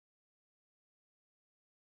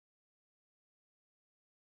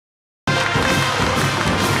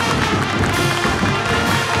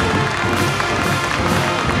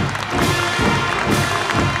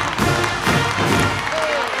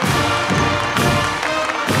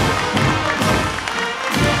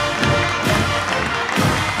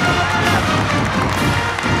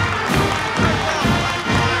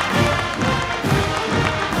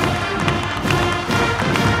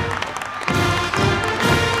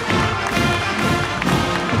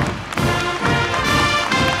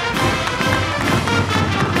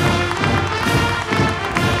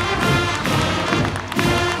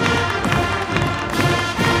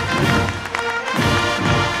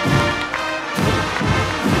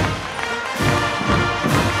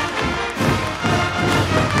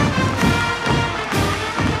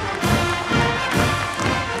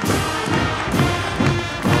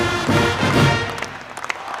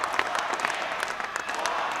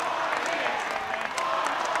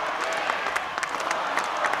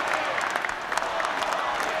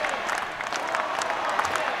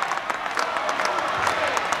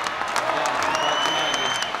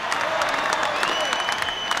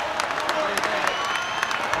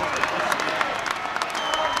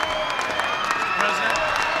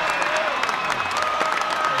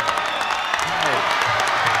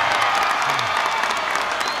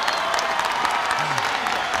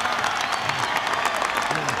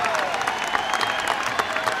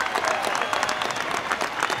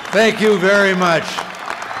Thank you very much.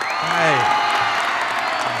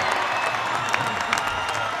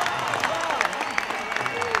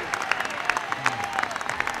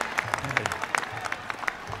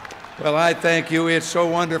 Well, I thank you. It's so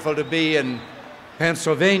wonderful to be in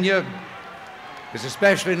Pennsylvania. It's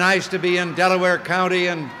especially nice to be in Delaware County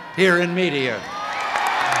and here in media.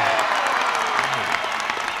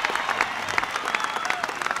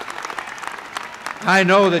 I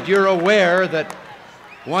know that you're aware that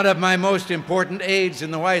one of my most important aides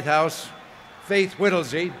in the White House, Faith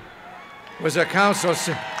Whittlesey, was a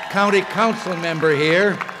county council member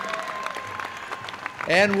here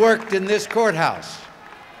and worked in this courthouse.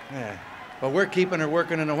 Yeah. But we're keeping her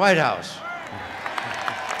working in the White House.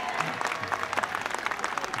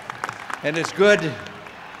 And it's good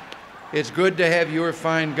to have your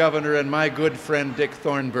fine governor and my good friend Dick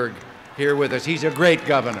Thornburgh here with us. He's a great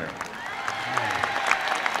governor.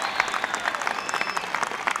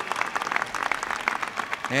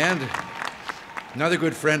 And another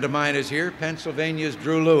good friend of mine is here, Pennsylvania's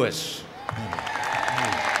Drew Lewis.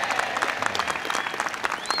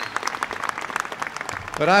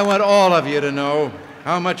 But I want all of you to know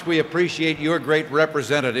how much we appreciate your great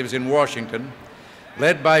representatives in Washington,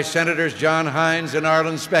 led by Senators John Hines and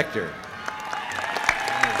Arlen Specter.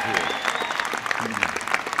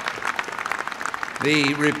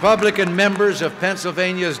 The Republican members of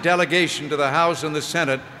Pennsylvania's delegation to the House and the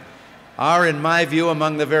Senate are, in my view,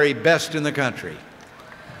 among the very best in the country.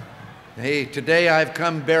 Today I've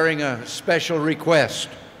come bearing a special request.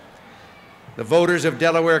 The voters of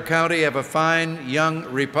Delaware County have a fine young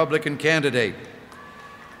Republican candidate.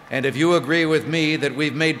 And if you agree with me that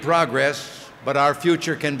we've made progress, but our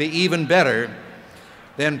future can be even better,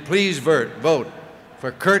 then please vote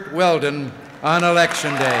for Curt Weldon on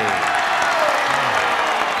Election Day.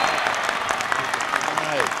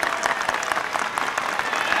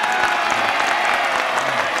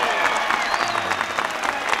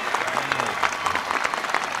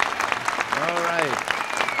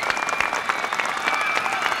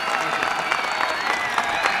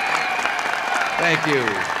 Thank you.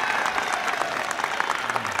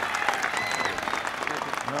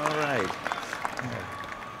 All right.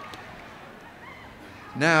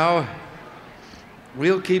 Now,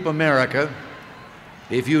 we'll keep America,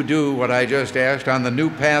 if you do what I just asked, on the new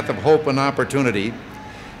path of hope and opportunity.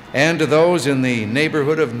 And to those in the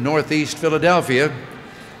neighborhood of Northeast Philadelphia,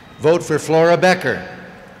 vote for Flora Becker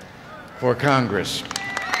for Congress.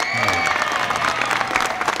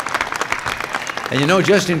 And you know,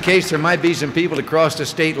 just in case there might be some people across the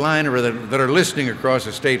state line or that are listening across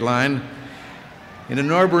the state line, in a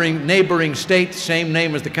neighboring state, same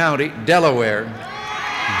name as the county, Delaware,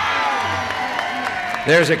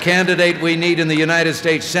 there's a candidate we need in the United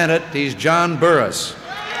States Senate. He's John Burris.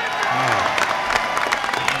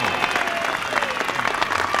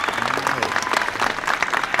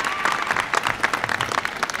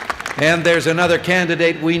 And there's another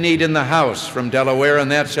candidate we need in the House from Delaware,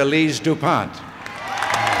 and that's Elise DuPont.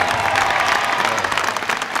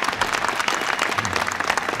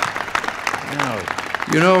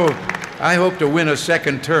 You know, I hope to win a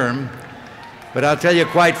second term, but I'll tell you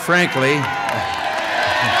quite frankly, all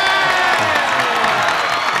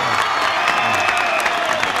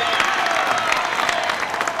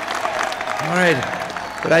right,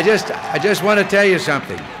 but I just want to tell you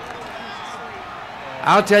something.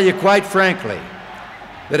 I'll tell you quite frankly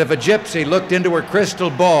that if a gypsy looked into her crystal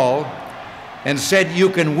ball and said you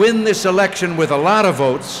can win this election with a lot of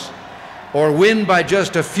votes, or win by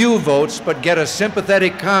just a few votes but get a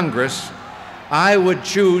sympathetic Congress, I would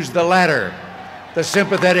choose the latter, the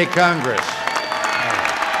sympathetic Congress.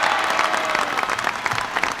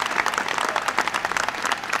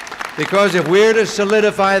 Because if we're to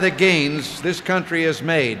solidify the gains this country has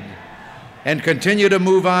made and continue to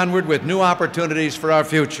move onward with new opportunities for our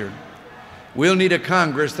future, we'll need a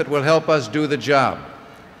Congress that will help us do the job.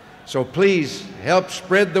 So please help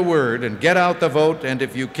spread the word and get out the vote, and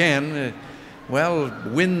if you can, well,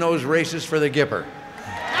 win those races for the Gipper.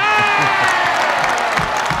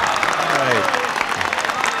 Right.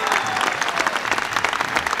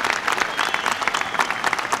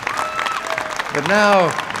 But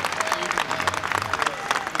now,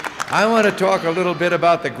 I want to talk a little bit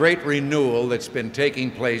about the great renewal that's been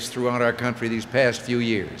taking place throughout our country these past few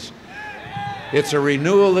years. It's a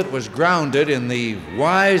renewal that was grounded in the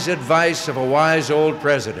wise advice of a wise old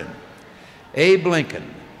president. Abe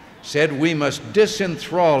Lincoln said we must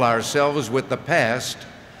disenthrall ourselves with the past,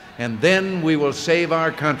 and then we will save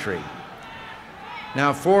our country.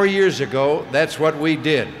 Now, 4 years ago, that's what we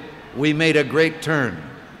did. We made a great turn.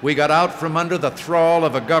 We got out from under the thrall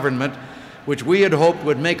of a government which we had hoped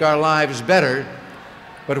would make our lives better,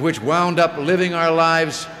 but which wound up living our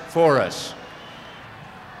lives for us.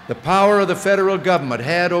 The power of the federal government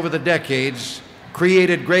had, over the decades,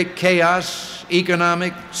 created great chaos,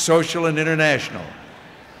 economic, social, and international.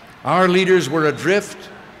 Our leaders were adrift,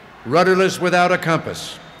 rudderless without a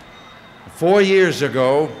compass. 4 years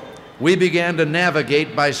ago, we began to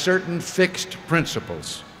navigate by certain fixed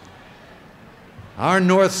principles. Our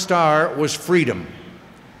North Star was freedom,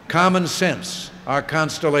 common sense, our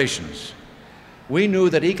constellations. We knew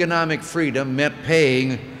that economic freedom meant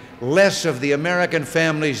paying less of the American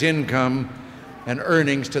family's income and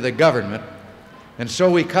earnings to the government, and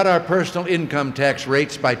so we cut our personal income tax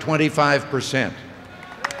rates by 25%.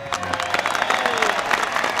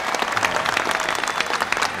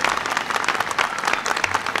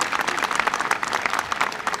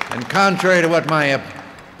 And contrary to what my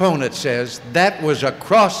opponent says, that was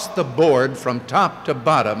across the board from top to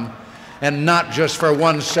bottom and not just for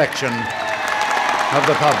one section of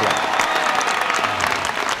the public.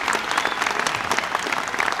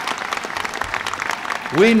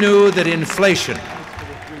 We knew that inflation,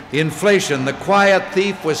 the quiet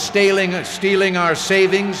thief, was stealing our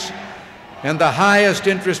savings, and the highest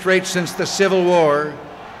interest rates since the Civil War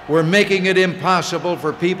were making it impossible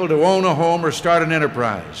for people to own a home or start an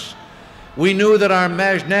enterprise. We knew that our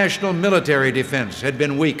national military defense had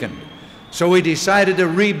been weakened, so we decided to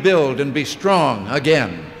rebuild and be strong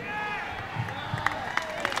again.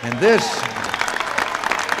 And this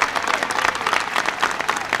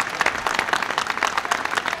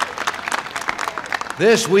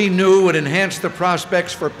we knew would enhance the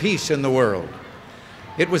prospects for peace in the world.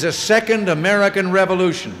 It was a second American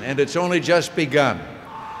Revolution, and it's only just begun.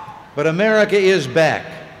 But America is back,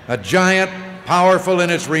 a giant, powerful in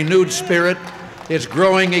its renewed spirit, its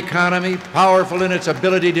growing economy, powerful in its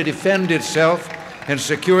ability to defend itself and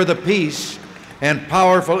secure the peace, and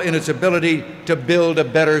powerful in its ability to build a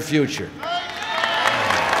better future.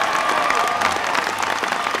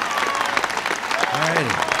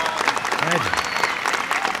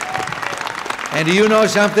 And do you know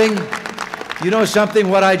something? You know something?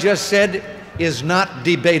 What I just said is not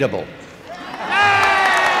debatable.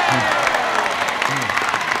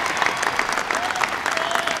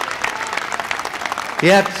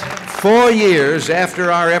 Yet, 4 years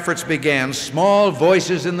after our efforts began, small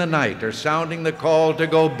voices in the night are sounding the call to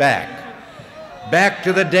go back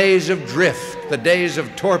to the days of drift, the days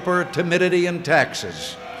of torpor, timidity, and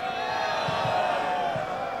taxes.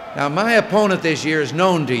 Now, my opponent this year is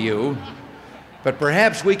known to you, but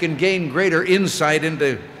perhaps we can gain greater insight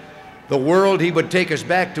into the world he would take us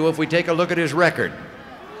back to if we take a look at his record.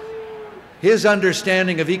 His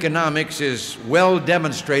understanding of economics is well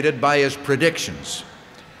demonstrated by his predictions.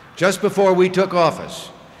 Just before we took office,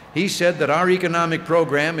 he said that our economic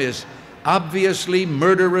program is obviously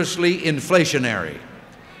murderously inflationary.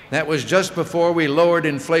 That was just before we lowered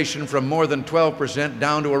inflation from more than 12%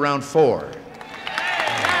 down to around 4%.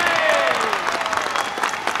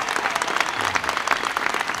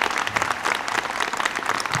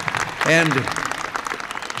 And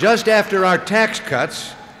just after our tax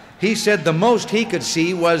cuts, he said the most he could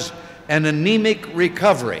see was an anemic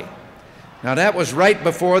recovery. Now, that was right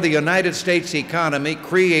before the United States economy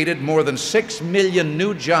created more than 6 million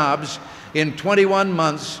new jobs in 21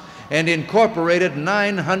 months and incorporated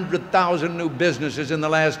 900,000 new businesses in the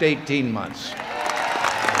last 18 months.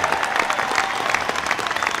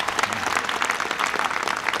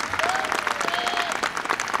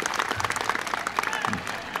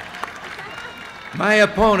 My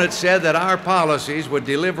opponent said that our policies would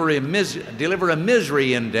deliver a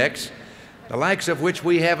misery index, the likes of which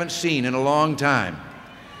we haven't seen in a long time.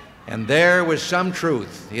 And there was some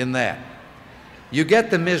truth in that. You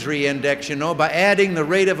get the misery index, you know, by adding the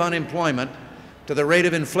rate of unemployment to the rate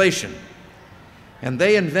of inflation. And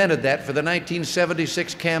they invented that for the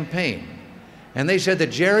 1976 campaign. And they said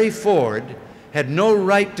that Jerry Ford had no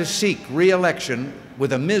right to seek re-election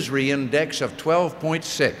with a misery index of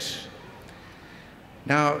 12.6.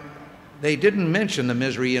 Now, they didn't mention the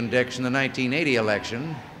misery index in the 1980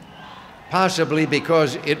 election, possibly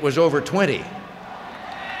because it was over 20.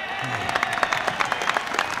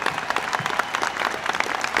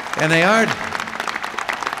 And they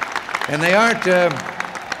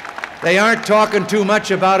aren't talking too much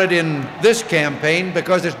about it in this campaign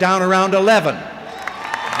because it's down around 11.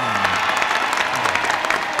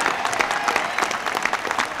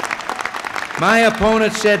 My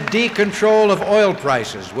opponent said decontrol of oil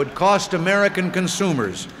prices would cost American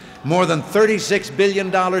consumers more than $36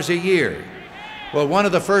 billion a year. Well, one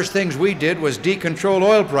of the first things we did was decontrol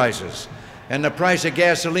oil prices, and the price of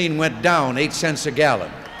gasoline went down 8 cents a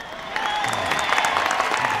gallon.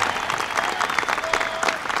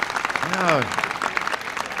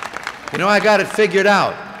 know, I got it figured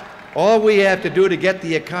out. All we have to do to get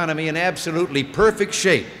the economy in absolutely perfect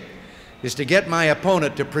shape is to get my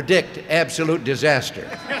opponent to predict absolute disaster.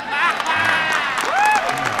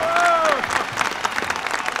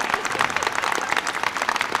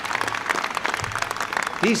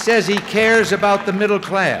 He says he cares about the middle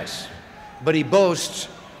class, but he boasts,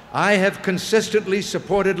 "I have consistently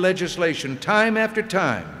supported legislation time after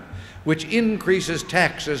time which increases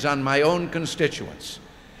taxes on my own constituents."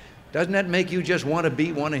 Doesn't that make you just want to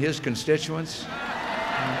be one of his constituents?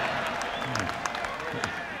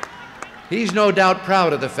 He's no doubt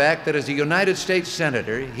proud of the fact that as a United States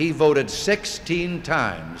Senator, he voted 16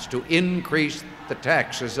 times to increase the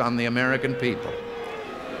taxes on the American people.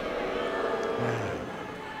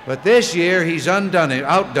 But this year, he's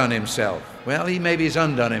outdone himself. Well, maybe he's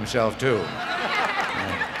undone himself, too.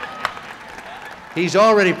 He's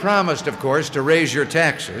already promised, of course, to raise your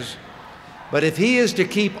taxes. But if he is to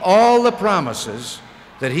keep all the promises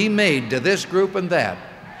that he made to this group and that,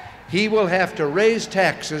 he will have to raise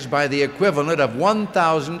taxes by the equivalent of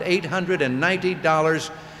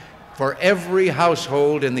 $1,890 for every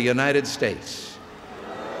household in the United States.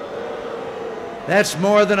 That's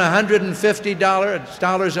more than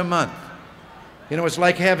 $150 a month. You know, it's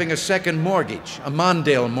like having a second mortgage, a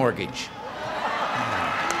Mondale mortgage.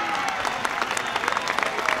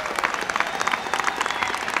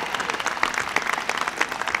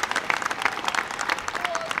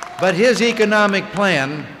 But his economic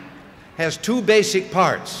plan has two basic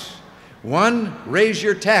parts. One, raise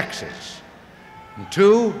your taxes. And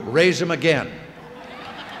two, raise them again.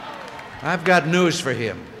 I've got news for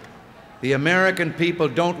him. The American people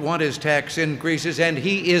don't want his tax increases, and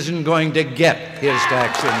he isn't going to get his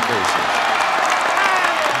tax increases.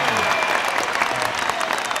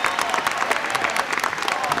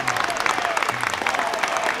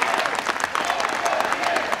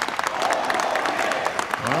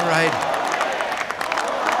 All right.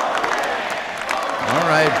 All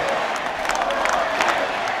right.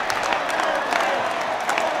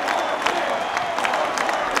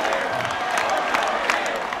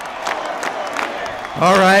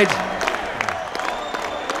 All right.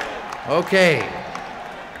 Okay.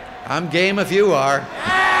 I'm game if you are.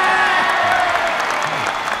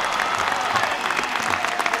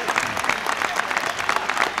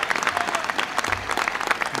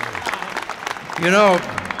 You know,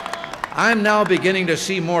 I'm now beginning to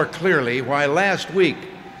see more clearly why last week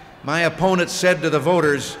my opponent said to the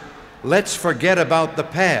voters, "Let's forget about the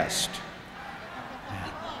past."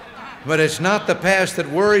 But it's not the past that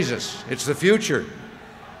worries us, it's the future.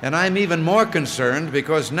 And I'm even more concerned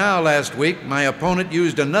because now last week my opponent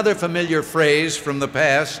used another familiar phrase from the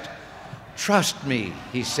past. "Trust me,"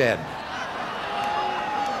 he said.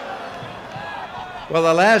 Well,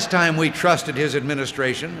 the last time we trusted his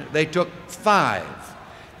administration, they took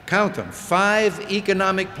count them, 5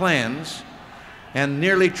 economic plans and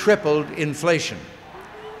nearly tripled inflation.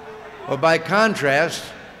 Well, by contrast,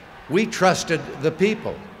 we trusted the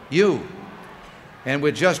people, you. And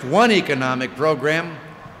with just one economic program,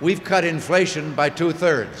 we've cut inflation by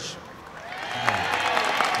 2/3.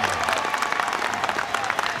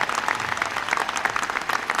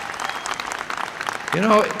 You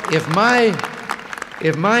know, if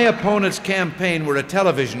my opponent's campaign were a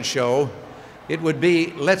television show, it would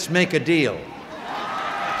be, "Let's make a deal."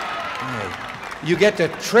 You get to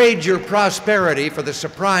trade your prosperity for the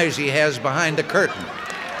surprise he has behind the curtain.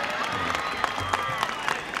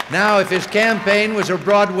 Now, if his campaign was a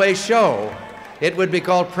Broadway show, it would be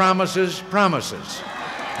called Promises, Promises.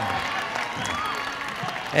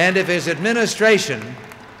 And if his administration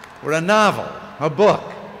were a novel, a book,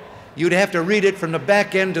 you'd have to read it from the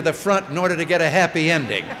back end to the front in order to get a happy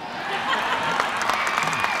ending.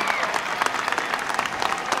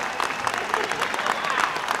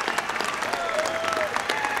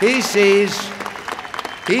 He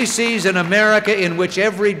sees an America in which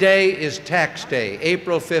every day is tax day,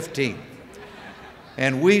 April 15th.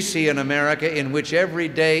 And we see an America in which every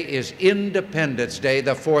day is Independence Day,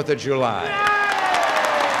 the 4th of July.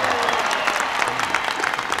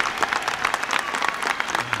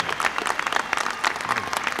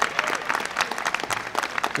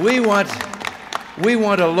 We want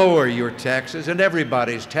to lower your taxes and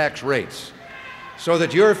everybody's tax rates so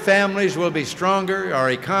that your families will be stronger, our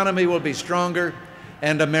economy will be stronger,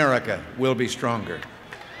 and America will be stronger.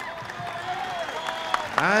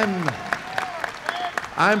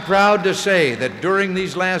 I'm proud to say that during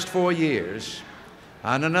these last 4 years,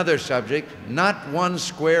 on another subject, not 1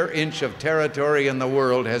 square inch of territory in the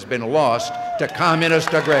world has been lost to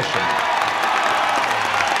communist aggression.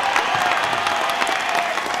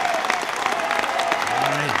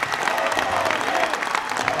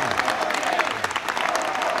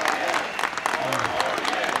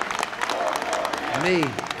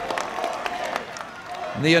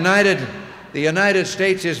 The United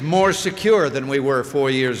States is more secure than we were 4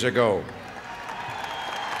 years ago.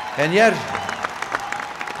 And yet,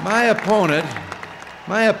 my opponent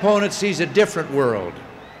sees a different world.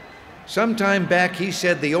 Some time back, he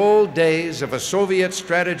said the old days of a Soviet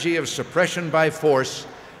strategy of suppression by force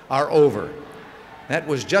are over. That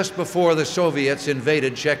was just before the Soviets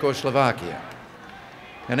invaded Czechoslovakia.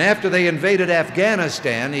 And after they invaded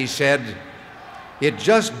Afghanistan, he said, "It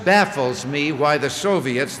just baffles me why the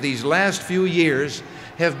Soviets these last few years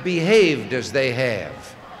have behaved as they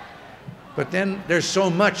have." But then there's so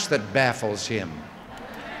much that baffles him.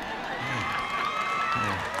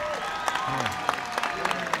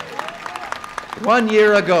 1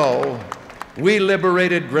 year ago, we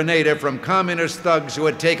liberated Grenada from communist thugs who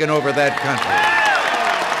had taken over that country.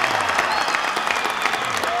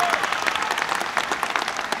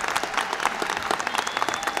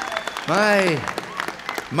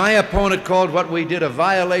 My opponent called what we did a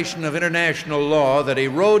violation of international law that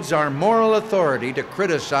erodes our moral authority to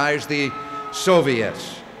criticize the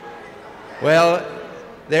Soviets. Well,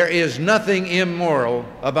 there is nothing immoral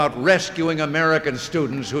about rescuing American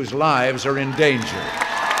students whose lives are in danger.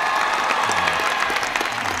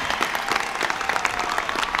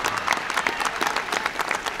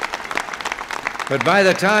 But by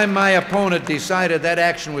the time my opponent decided that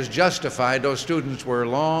action was justified, those students were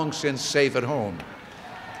long since safe at home.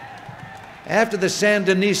 After the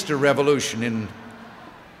Sandinista revolution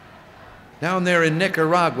down there in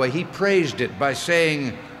Nicaragua, he praised it by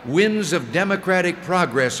saying, "Winds of democratic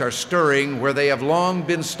progress are stirring where they have long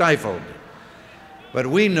been stifled." But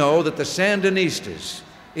we know that the Sandinistas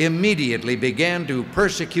immediately began to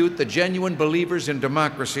persecute the genuine believers in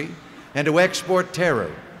democracy and to export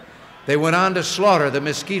terror. They went on to slaughter the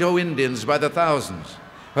Mosquito Indians by the thousands,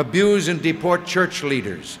 abuse and deport church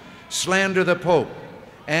leaders, slander the Pope,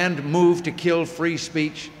 and move to kill free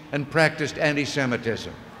speech and practiced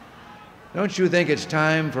anti-Semitism. Don't you think it's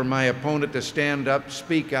time for my opponent to stand up,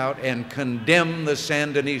 speak out, and condemn the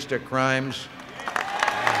Sandinista crimes?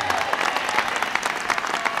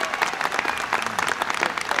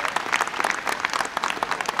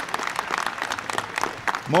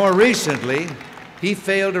 More recently, he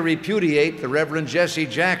failed to repudiate the Reverend Jesse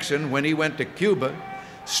Jackson when he went to Cuba,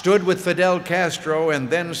 stood with Fidel Castro, and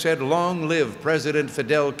then said, "Long live President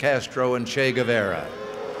Fidel Castro and Che Guevara."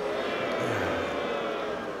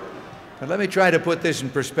 But let me try to put this in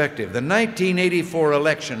perspective. The 1984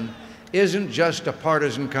 election isn't just a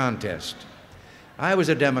partisan contest. I was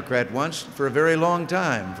a Democrat once for a very long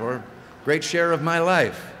time, for a great share of my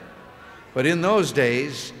life. But in those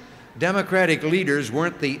days, Democratic leaders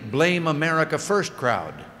weren't the blame America first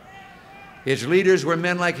crowd. Its leaders were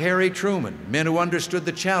men like Harry Truman, men who understood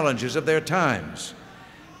the challenges of their times.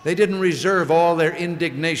 They didn't reserve all their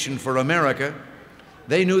indignation for America.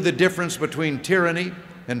 They knew the difference between tyranny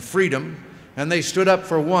and freedom, and they stood up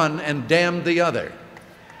for one and damned the other.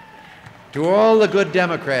 To all the good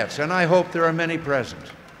Democrats, and I hope there are many present,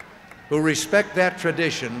 who respect that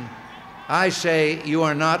tradition, I say you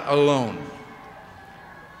are not alone.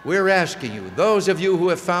 We're asking you, those of you who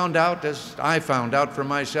have found out, as I found out for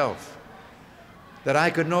myself, that I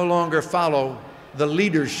could no longer follow the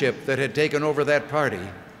leadership that had taken over that party,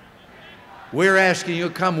 we're asking you,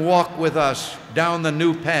 come walk with us down the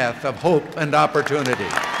new path of hope and opportunity.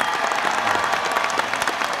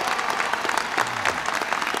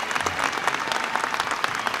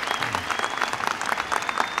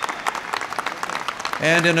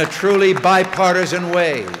 And in a truly bipartisan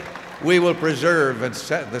way, we will preserve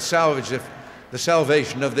the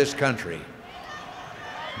salvation of this country.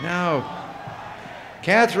 Now,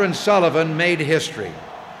 Catherine Sullivan made history.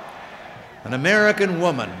 An American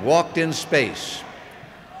woman walked in space,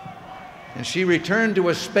 and she returned to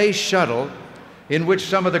a space shuttle in which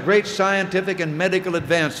some of the great scientific and medical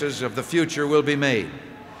advances of the future will be made.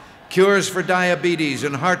 Cures for diabetes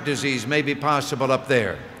and heart disease may be possible up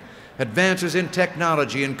there. Advances in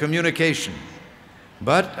technology and communication.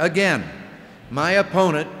 But again, my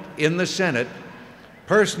opponent in the Senate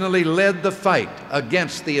personally led the fight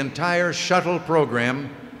against the entire shuttle program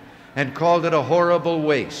and called it a horrible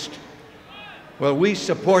waste. Well, we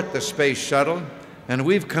support the space shuttle, and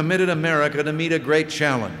we've committed America to meet a great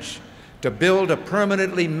challenge, to build a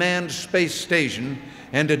permanently manned space station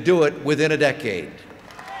and to do it within a decade.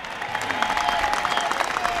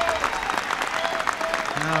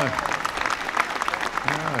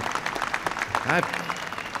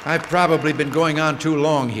 I've probably been going on too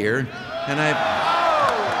long here, and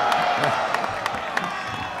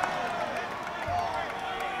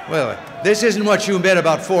well, this isn't what you bet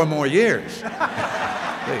about 4 more years.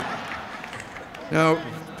 Now,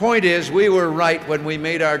 point is, we were right when we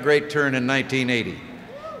made our great turn in 1980.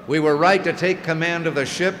 We were right to take command of the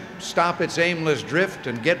ship, stop its aimless drift,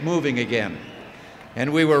 and get moving again.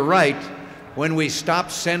 And we were right when we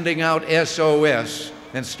stopped sending out SOS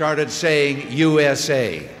and started saying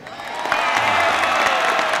USA.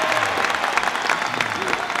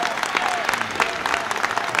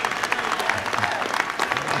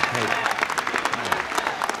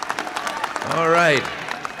 All right.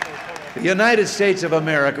 The United States of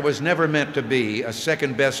America was never meant to be a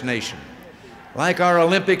second-best nation. Like our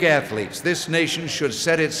Olympic athletes, this nation should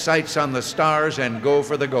set its sights on the stars and go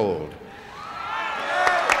for the gold.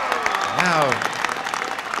 Now,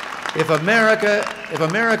 if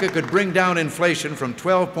America could bring down inflation from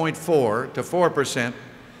 12.4 to 4%,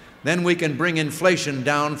 then we can bring inflation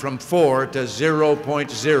down from 4 to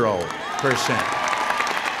 0.0%.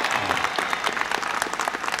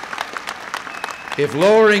 If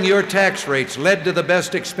lowering your tax rates led to the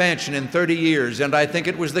best expansion in 30 years, and I think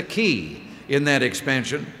it was the key in that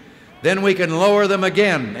expansion, then we can lower them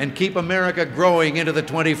again and keep America growing into the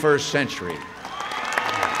 21st century.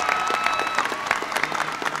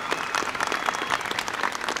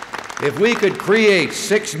 If we could create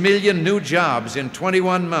 6 million new jobs in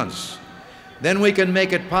 21 months, then we can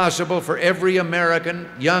make it possible for every American,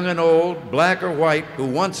 young and old, black or white, who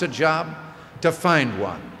wants a job to find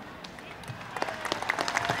one.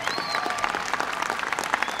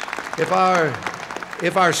 If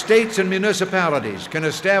our states and municipalities can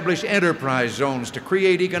establish enterprise zones to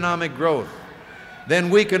create economic growth, then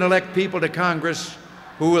we can elect people to Congress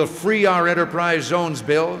who will free our enterprise zones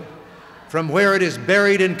bill from where it is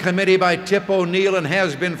buried in committee by Tip O'Neill and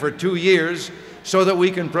has been for 2 years, so that we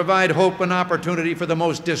can provide hope and opportunity for the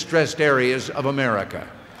most distressed areas of America.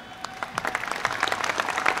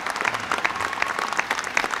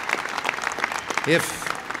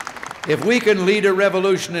 If we can lead a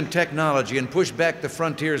revolution in technology and push back the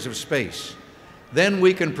frontiers of space, then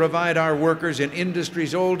we can provide our workers in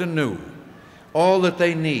industries old and new all that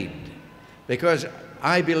they need. Because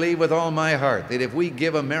I believe with all my heart that if we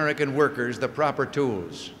give American workers the proper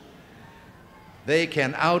tools, they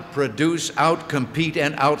can outproduce, outcompete,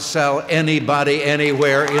 and outsell anybody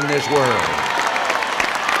anywhere in this world.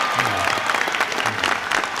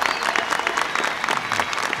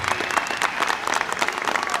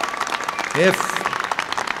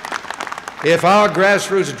 If our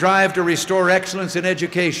grassroots drive to restore excellence in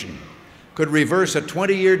education could reverse a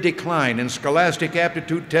 20-year decline in scholastic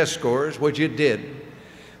aptitude test scores, which it did,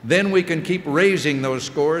 then we can keep raising those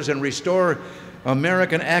scores and restore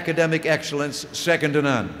American academic excellence second to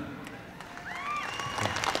none.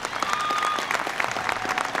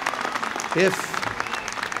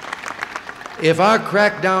 If our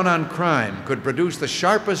crackdown on crime could produce the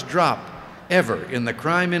sharpest drop ever in the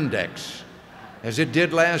crime index, as it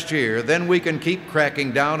did last year, then we can keep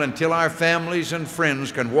cracking down until our families and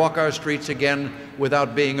friends can walk our streets again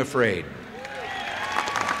without being afraid.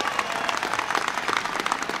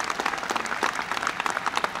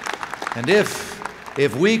 And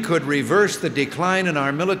if we could reverse the decline in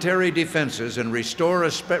our military defenses and restore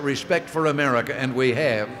respect for America, and we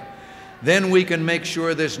have, then we can make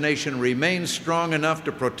sure this nation remains strong enough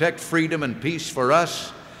to protect freedom and peace for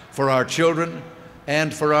us, for our children,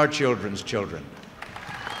 and for our children's children.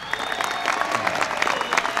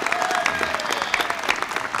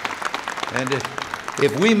 And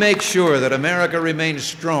if we make sure that America remains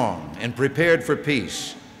strong and prepared for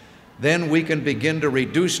peace, then we can begin to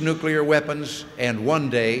reduce nuclear weapons and one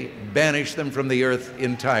day banish them from the earth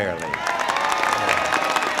entirely.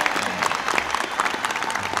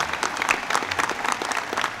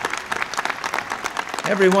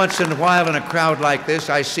 Every once in a while in a crowd like this,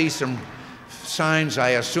 I see some signs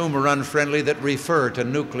I assume are unfriendly that refer to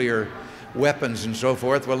nuclear weapons and so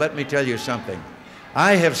forth. Well, let me tell you something.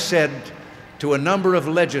 I have said to a number of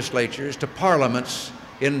legislatures, to parliaments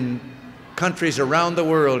in countries around the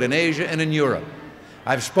world, in Asia and in Europe,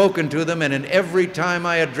 I've spoken to them, and in every time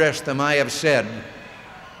I address them, I have said,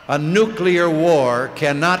 a nuclear war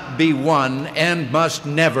cannot be won and must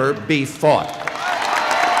never be fought.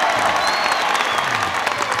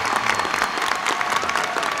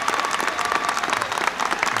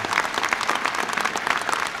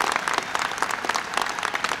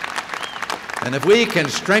 And if we can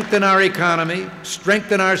strengthen our economy,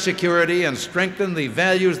 strengthen our security, and strengthen the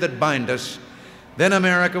values that bind us, then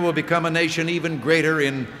America will become a nation even greater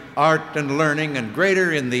in art and learning, and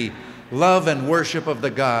greater in the love and worship of the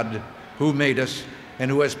God who made us and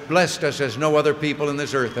who has blessed us as no other people in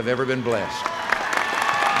this earth have ever been blessed.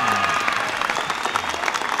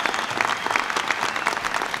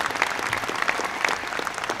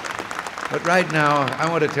 But right now, I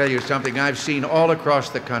want to tell you something I've seen all across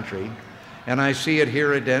the country, and I see it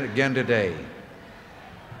here again today.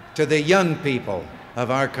 To the young people of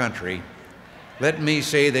our country, let me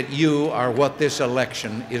say that you are what this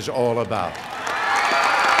election is all about.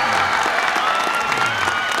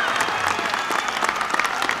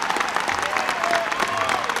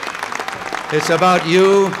 It's about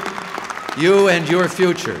you and your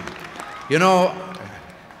future. You know,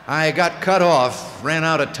 I got cut off, ran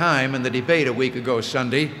out of time in the debate a week ago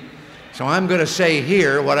Sunday, so I'm going to say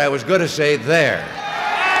here what I was going to say there.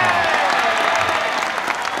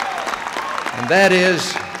 And that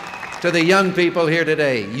is, to the young people here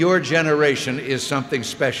today, your generation is something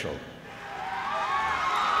special.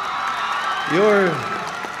 Your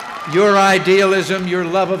idealism, your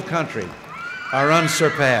love of country are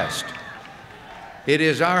unsurpassed. It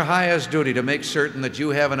is our highest duty to make certain that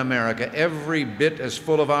you have an America every bit as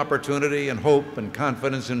full of opportunity and hope and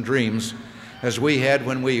confidence and dreams as we had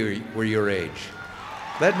when we were your age.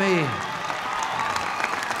 Let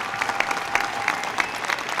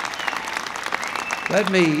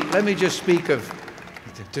me just speak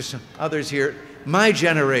to some others here. My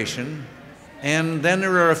generation, and then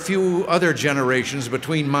there are a few other generations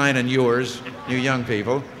between mine and yours, you young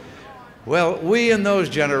people. Well, we in those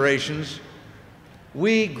generations,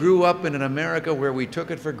 we grew up in an America where we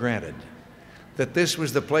took it for granted that this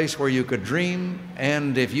was the place where you could dream,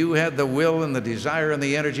 and if you had the will and the desire and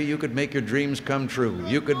the energy, you could make your dreams come true.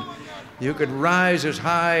 You could rise as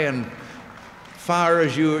high and far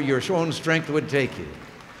as your own strength would take you.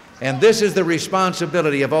 And this is the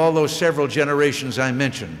responsibility of all those several generations I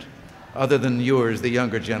mentioned, other than yours, the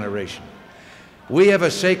younger generation. We have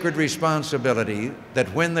a sacred responsibility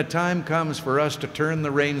that when the time comes for us to turn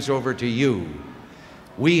the reins over to you,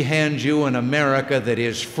 we hand you an America that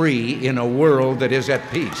is free in a world that is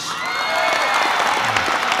at peace.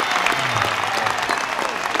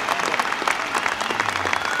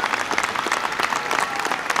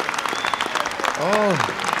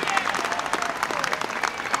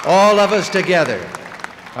 All of us together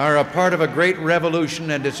are a part of a great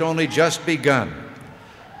revolution, and it's only just begun.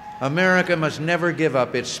 America must never give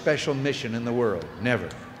up its special mission in the world, never.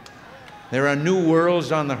 There are new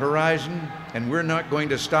worlds on the horizon, and we're not going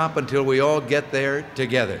to stop until we all get there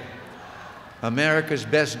together. America's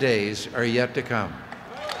best days are yet to come.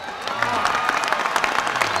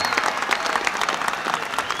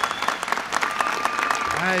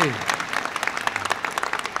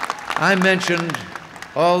 I mentioned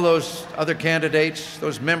all those other candidates,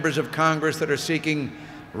 those members of Congress that are seeking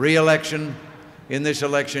re-election in this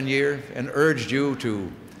election year, and urged you to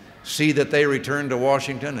see that they return to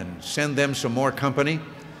Washington and send them some more company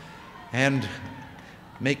and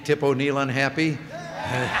make Tip O'Neill unhappy.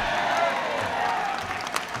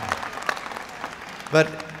 But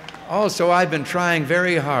also, I've been trying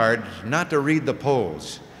very hard not to read the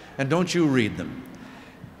polls, and don't you read them.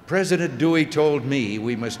 President Dewey told me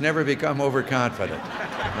we must never become overconfident.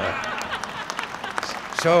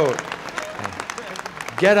 So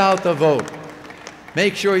get out the vote.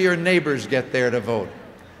 Make sure your neighbors get there to vote.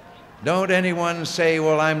 Don't anyone say,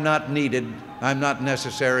 well, I'm not needed, I'm not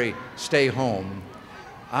necessary, stay home.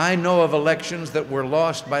 I know of elections that were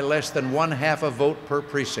lost by less than 1/2 a vote per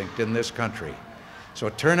precinct in this country. So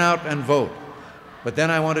turn out and vote. But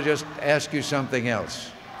then I want to just ask you something else.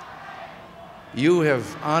 You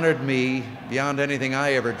have honored me beyond anything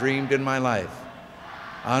I ever dreamed in my life.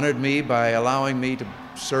 Honored me by allowing me to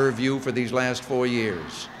serve you for these last 4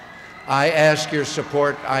 years. I ask your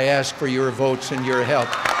support, I ask for your votes and your help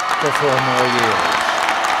for 4 more years.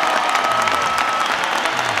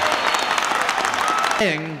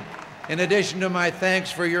 In addition to my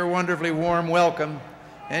thanks for your wonderfully warm welcome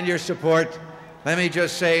and your support, let me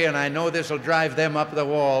just say, and I know this will drive them up the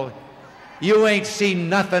wall, you ain't seen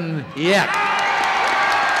nothing yet.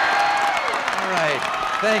 All right,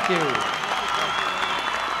 thank you.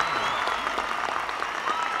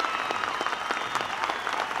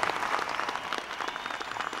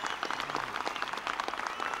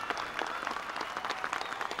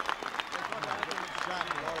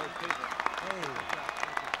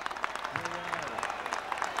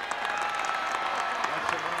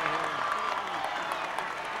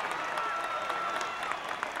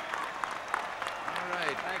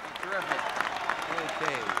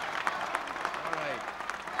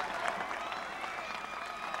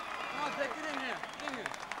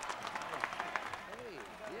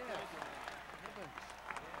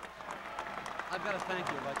 I've got to thank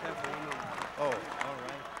you about that for 1 minute. Oh, all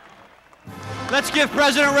right. Let's give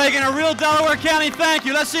President Reagan a real Delaware County thank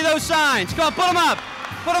you. Let's see those signs. Come on, put them up.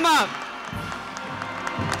 Put them up.